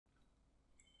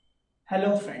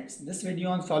Hello friends, this video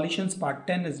on solutions part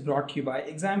 10 is brought to you by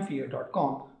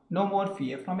examfear.com. No more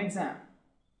fear from exam.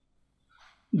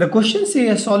 The question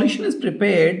says a solution is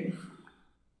prepared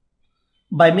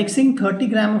by mixing 30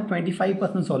 gram of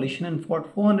 25% solution and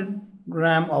 400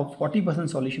 gram of 40%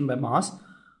 solution by mass.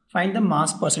 Find the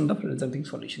mass percent of resulting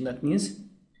solution. That means,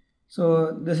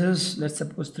 so this is, let's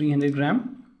suppose 300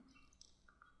 gram.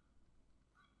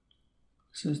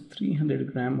 This is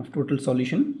 300 gram of total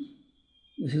solution.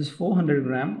 This is 400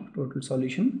 gram of total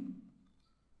solution.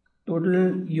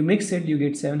 Total, you mix it, you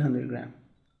get 700 gram.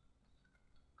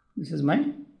 This is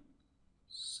my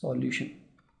solution.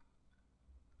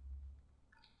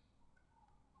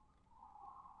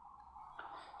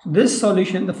 So this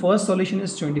solution, the first solution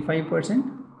is 25%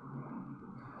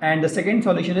 and the second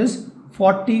solution is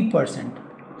 40%.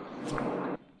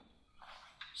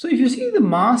 So if you see the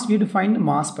mass, we have to find the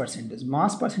mass percentage.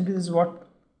 Mass percentage is what?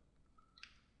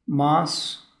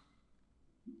 Mass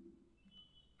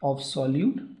of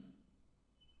solute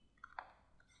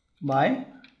by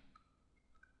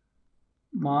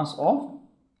mass of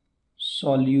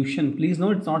solution. Please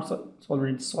note it's not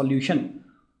solvent, it's solution.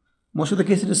 Most of the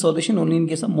cases it is solution, only in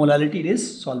case of molarity it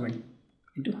is solvent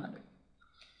into 100.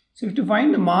 So if to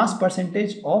find the mass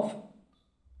percentage of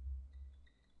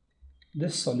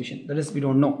this solution, that is we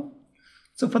don't know.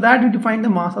 So for that we have to find the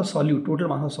mass of solute, total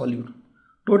mass of solute.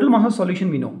 Total mass of solution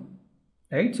we know,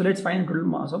 right? So let's find total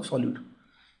mass of solute.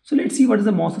 So let's see what is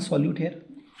the mass of solute here.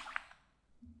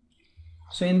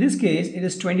 So in this case, it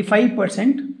is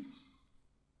 25%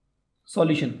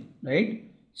 solution, right?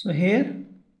 So here,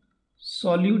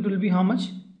 solute will be how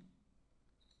much?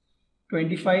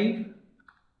 25%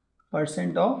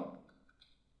 of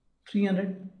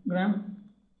 300 gram.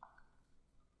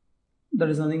 That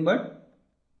is nothing but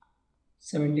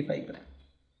 75 gram.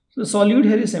 So the solute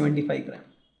here is 75 gram.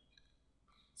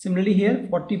 Similarly here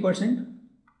 40%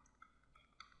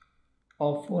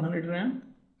 of 400 gram,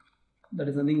 that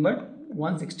is nothing but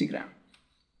 160 gram.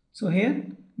 So here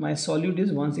my solute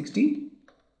is 160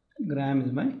 gram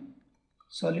is my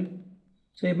solute.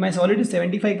 So if my solute is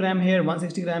 75 gram here,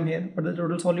 160 gram here, what is the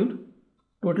total solute?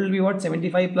 Total will be what?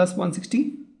 75 plus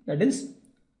 160, that is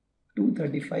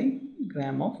 235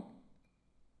 gram of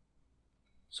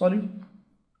solute.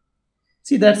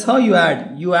 See, that's how you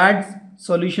add. You add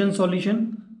solution,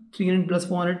 300 plus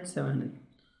 400, 700.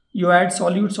 You add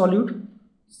solute,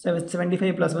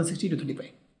 75 plus 160 to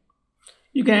 35.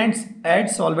 You can add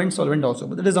solvent also,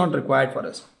 but that is not required for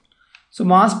us. So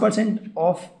mass percent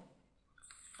of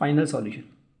final solution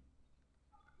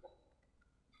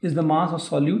is the mass of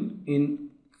solute in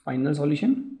final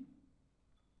solution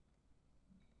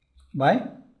by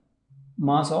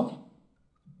mass of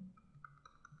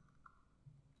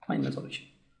final solution.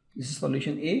 This is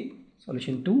solution A,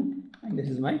 solution 2, and this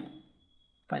is my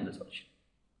final solution.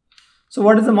 So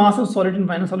what is the mass of solute in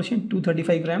final solution?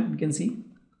 235 gram, you can see.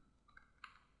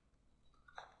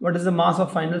 What is the mass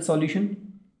of final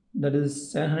solution? That is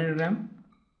 700 gram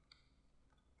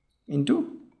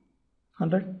into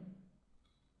 100.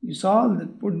 You saw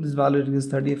that put this value, it is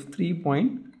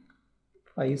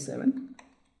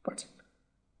 33.57%.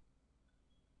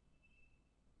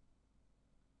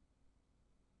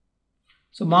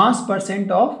 So mass percent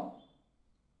of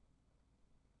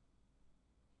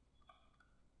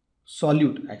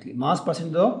solute, actually mass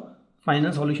percent of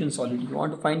final solution solute. You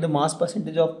want to find the mass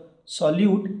percentage of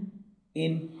solute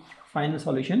in final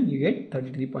solution, you get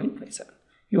 33.57.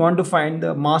 You want to find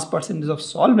the mass percentage of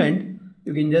solvent,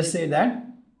 you can just say that,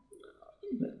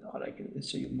 or I can just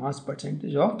show you mass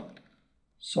percentage of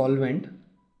solvent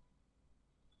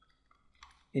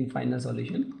in final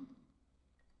solution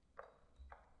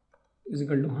is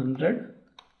equal to 100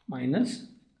 minus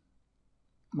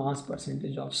mass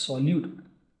percentage of solute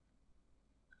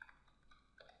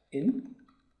in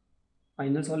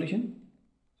final solution,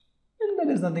 and that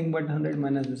is nothing but 100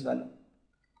 minus this value,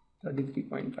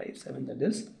 33.57, that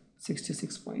is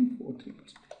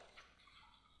 66.43%.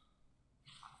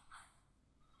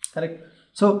 Correct.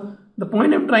 So the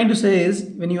point I'm trying to say is,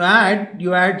 when you add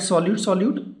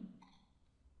solute,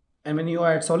 and when you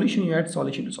add solution, you add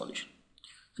solution to solution.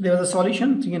 So there was a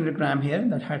solution 300 gram here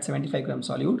that had 75 gram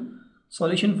solute,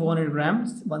 solution 400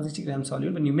 grams, 160 gram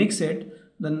solute. When you mix it,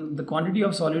 then the quantity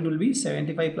of solute will be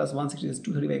 75 plus 160 is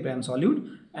 235 gram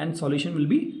solute, and solution will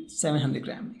be 700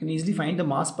 gram. You can easily find the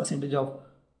mass percentage of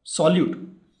solute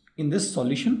in this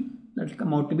solution. That will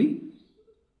come out to be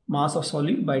mass of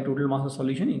solute by total mass of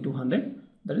solution into 100,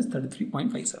 that is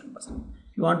 33.57%.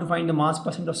 If you want to find the mass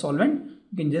percent of solvent,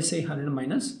 you can just say 100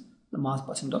 minus the mass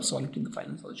percent of solute in the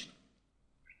final solution.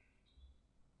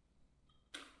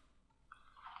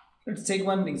 Let's take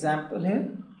one example here.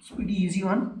 It's pretty easy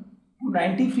one.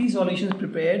 90 free solutions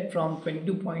prepared from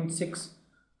 22.6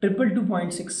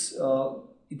 2.6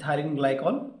 ethylene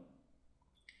glycol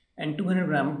and 200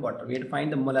 gram of water. We have to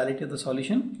find the molarity of the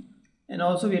solution, and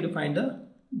also we have to find the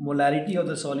molarity of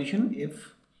the solution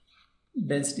if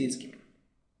density is given.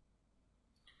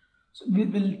 So we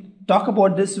will talk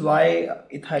about this, why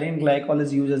ethylene glycol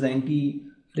is used as an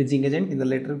anti-freezing agent in the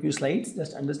later few slides.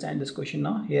 Just understand this question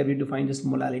now. Here we define this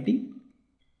molarity.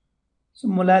 So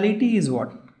molarity is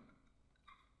what?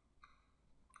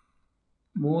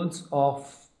 Moles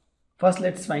of, first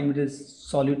let's find what is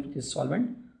solute, which is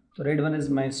solvent. So red one is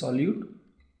my solute,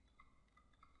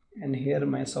 and here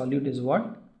my solute is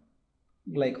what?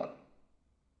 Glycol,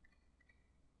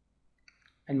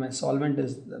 and my solvent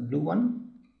is the blue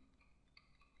one,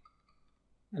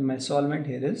 and my solvent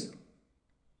here is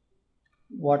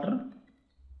water,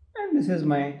 and this is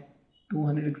my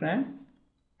 200 gram,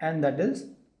 and that is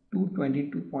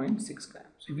 222.6 grams.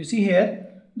 So if you see here,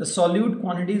 the solute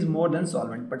quantity is more than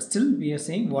solvent, but still we are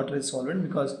saying water is solvent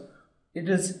because it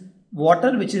is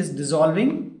water which is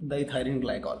dissolving the ethylene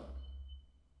glycol.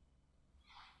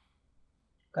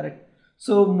 Correct.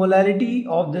 So molarity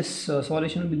of this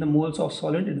solution will be the moles of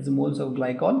solvent, it is the moles of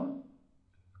glycol,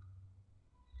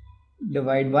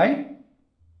 divided by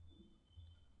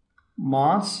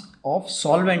mass of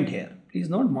solvent here. Please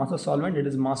note, mass of solvent, it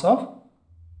is mass of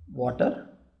water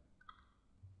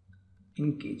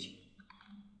in kg.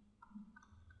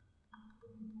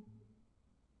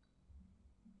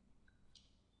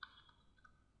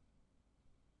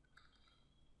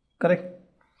 Correct.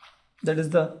 That is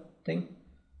the thing.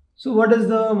 So what is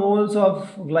the moles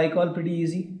of glycol? Pretty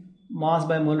easy. Mass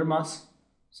by molar mass.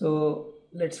 So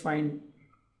let's find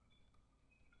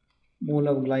mole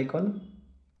of glycol.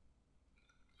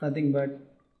 Nothing but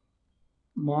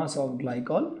mass of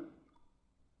glycol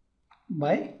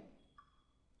by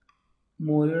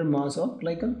molar mass of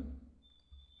glycol.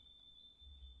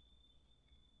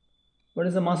 What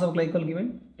is the mass of glycol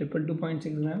given?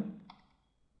 222.6 gram.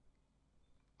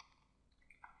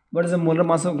 What is the molar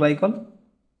mass of glycol?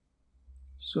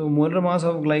 So molar mass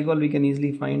of glycol we can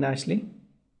easily find actually.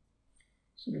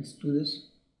 So let's do this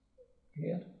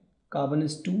here. Carbon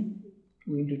is 2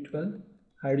 into 12.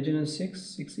 Hydrogen is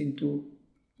 6 into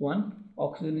 1.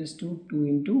 Oxygen is 2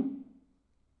 into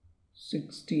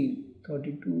 16,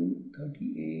 32,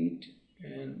 38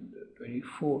 and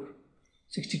 24.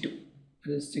 62.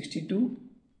 It is 62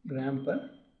 gram per,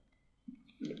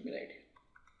 let me write here,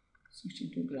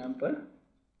 62 gram per.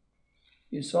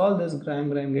 You solve this,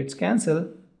 gram gets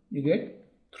cancelled, you get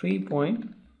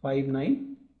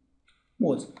 3.59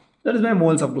 moles. That is my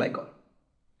moles of glycol.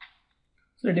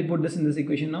 So let me put this in this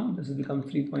equation now. This will become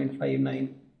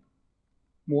 3.59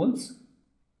 moles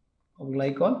of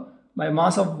glycol by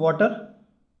mass of water,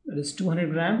 that is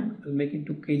 200 gram. I'll make it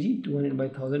to kg, 200 by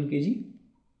 1000 kg.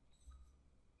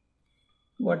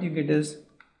 What you get is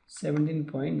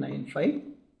 17.95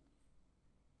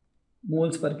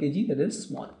 moles per kg, that is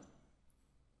small.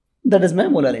 That is my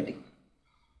molarity.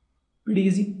 Pretty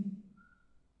easy.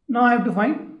 Now I have to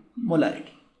find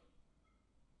molarity.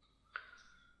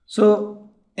 So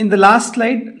in the last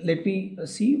slide, let me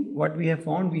see what we have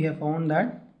found. We have found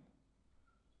that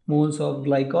moles of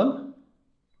glycol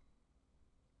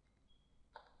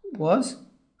was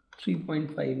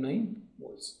 3.59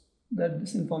 moles. That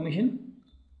this information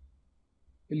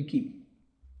will keep.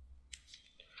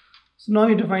 So now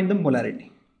we have to find the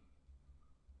molarity.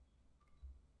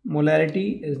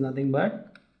 Molarity is nothing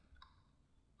but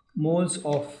moles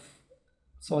of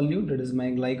solute, that is my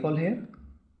glycol here,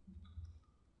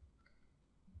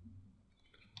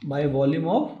 by volume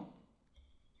of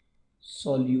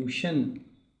solution.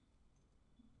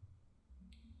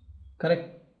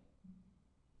 Correct.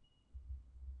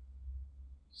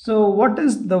 So what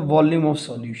is the volume of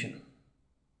solution?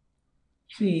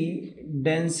 See,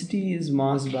 density is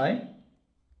mass by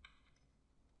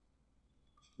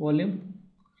volume.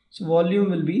 So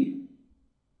volume will be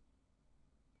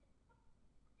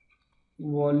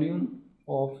volume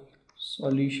of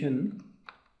solution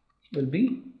will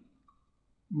be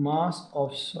mass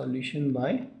of solution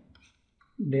by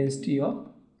density of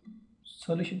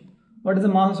solution. What is the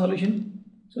mass of solution?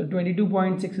 So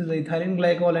 22.6 is the ethylene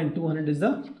glycol and 200 is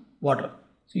the water.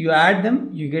 So you add them,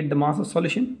 you get the mass of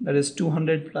solution, that is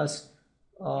 200 plus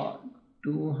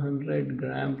 200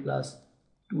 gram plus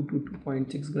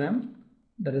 222.6 gram.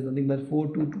 That is nothing but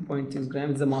 422.6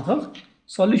 grams is the mass of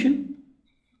solution.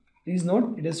 Please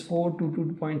note, it is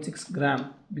 422.6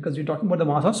 gram because we're talking about the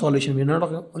mass of solution. We're not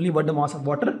talking only about the mass of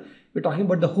water. We're talking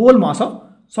about the whole mass of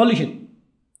solution.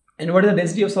 And what is the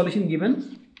density of solution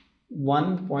given?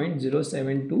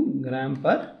 1.072 gram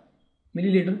per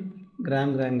milliliter.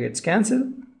 Gram gets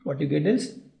cancelled. What you get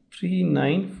is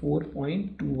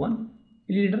 394.21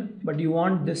 milliliter. But you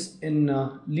want this in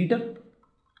liter,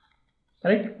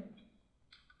 correct?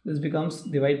 This becomes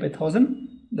divided by 1000.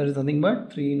 That is nothing but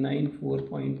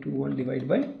 394.21 divided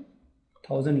by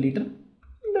 1000 liter.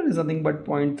 That is nothing but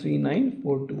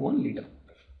 0.39421 liter.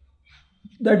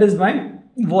 That is my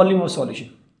volume of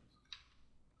solution.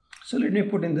 So let me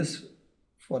put in this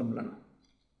formula now.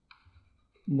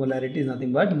 Molarity is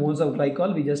nothing but moles of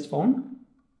glycol. We just found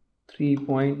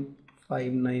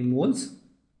 3.59 moles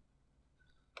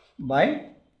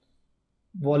by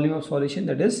volume of solution,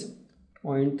 that is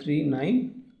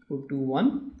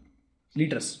 0.39421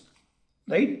 liters,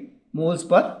 right? Moles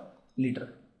per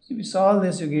liter. So if you solve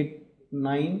this, you get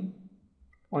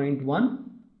 9.1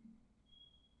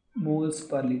 moles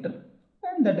per liter,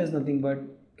 and that is nothing but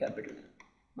capital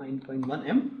 9.1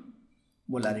 m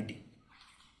molarity,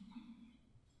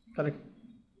 correct?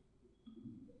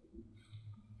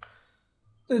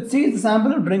 So it says the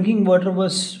sample of drinking water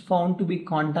was found to be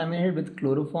contaminated with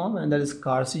chloroform, and that is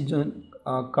carcinogen,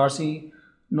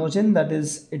 that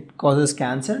is, it causes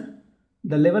cancer.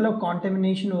 The level of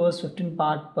contamination was 15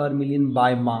 parts per million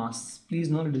by mass. Please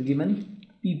note it is given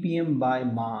ppm by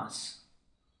mass,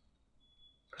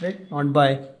 correct? Not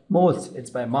by moles, it's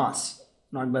by mass,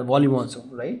 not by volume also,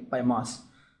 right? By mass.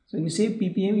 So when you say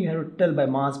ppm, you have to tell by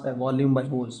mass, by volume, by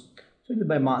moles. So it is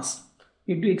by mass.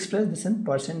 You have to express this in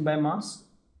percent by mass.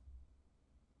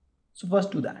 So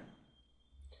first do that.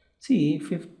 See,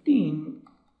 15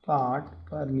 part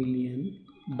per million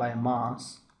by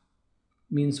mass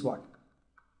means what?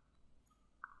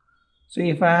 So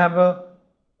if I have a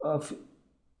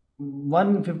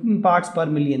 15 parts per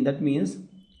million, that means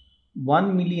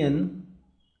 1 million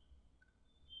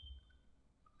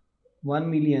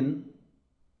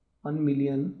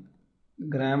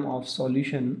gram of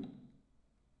solution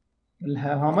will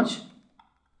have how much?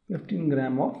 15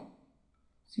 gram of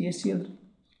CaCl3,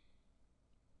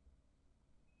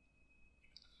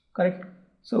 correct?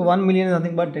 So 1 million is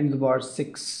nothing but 10 to the power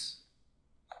 6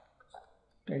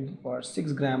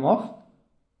 gram of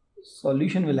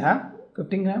solution will have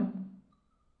 15 gram,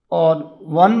 or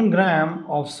 1 gram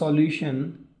of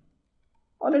solution,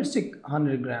 or let's take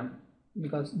 100 gram,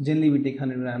 because generally we take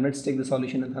 100 gram. Let's take the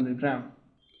solution as 100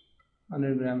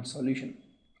 gram solution.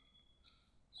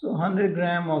 So 100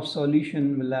 gram of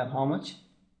solution will have how much?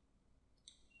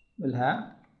 Will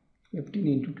have 15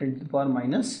 into 10 to the power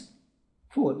minus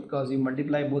 4, because you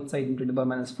multiply both sides into 10 to the power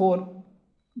minus 4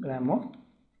 gram of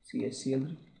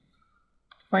CaCl3.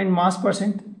 Find mass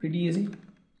percent, pretty easy.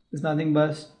 It's nothing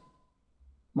but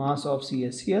mass of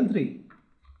CaCl3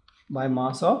 by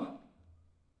mass of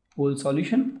whole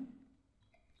solution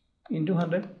into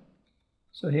 100.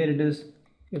 So here it is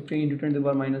 15 into 10 to the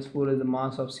power minus 4 is the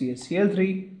mass of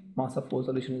CaCl3. Mass of whole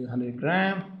solution is 100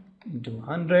 gram into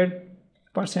 100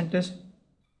 percentage,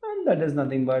 and that is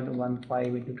nothing but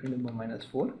 15 into 10 to the power minus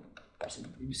 4 percent.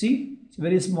 You see, it's a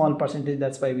very small percentage.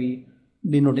 That's why we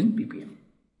denote in ppm.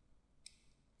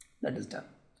 That is done.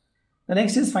 The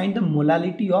next is find the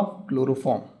molality of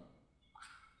chloroform.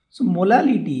 So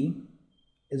molality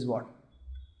is what?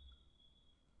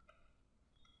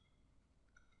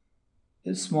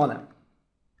 Is small m.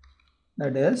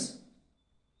 That is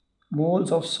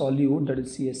moles of solute, that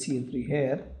is CaCl3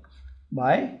 here,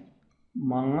 by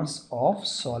mass of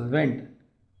solvent,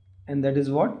 and that is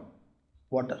what?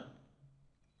 Water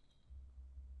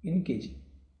in kg.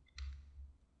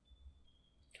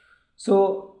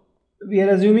 So we are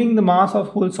assuming the mass of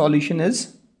whole solution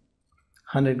is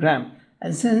 100 gram,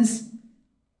 and since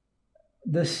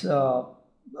this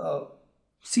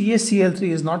CaCl3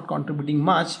 is not contributing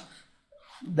much,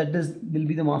 that will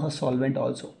be the mass of solvent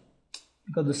also,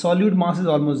 because the solute mass is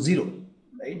almost 0,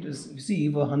 right? You see,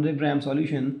 for 100 gram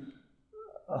solution,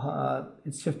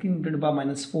 it's 15 to the power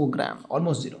minus 4 gram,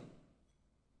 almost 0.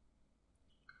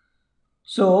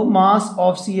 So mass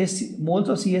of moles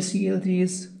of CaCl3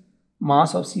 is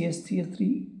mass of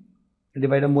CaCl3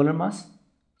 divided by molar mass.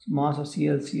 So mass of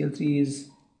CaCl3 is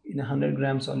in a 100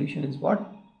 gram solution is what?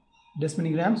 This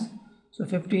many grams. So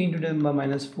 15 to the power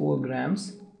minus 4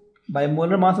 grams by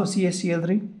molar mass of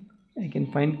CaCl3. I can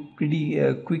find pretty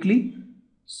quickly.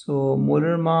 So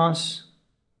molar mass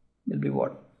will be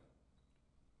what?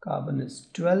 Carbon is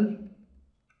 12,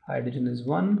 hydrogen is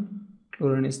 1,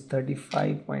 chlorine is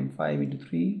 35.5 into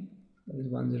 3, that is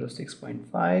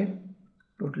 106.5,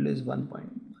 total is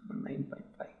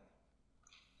 119.5.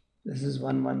 This is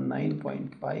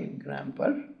 119.5 gram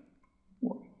per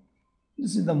mole.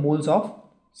 This is the moles of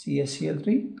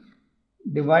CaCl3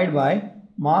 divided by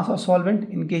mass of solvent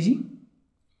in kg.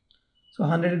 So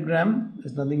 100 gram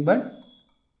is nothing but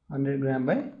 100 gram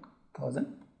by 1000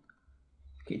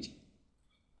 kg.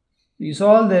 You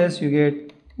solve this, you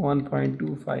get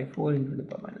 1.254 into the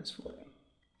power minus 4.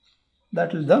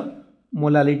 That is the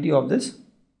molarity of this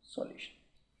solution.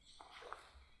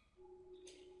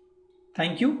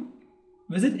 Thank you.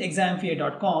 Visit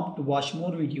examfear.com to watch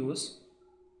more videos,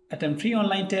 attempt free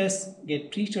online tests,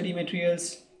 get free study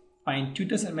materials, find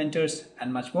tutors and mentors,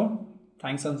 and much more.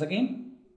 Thanks once again.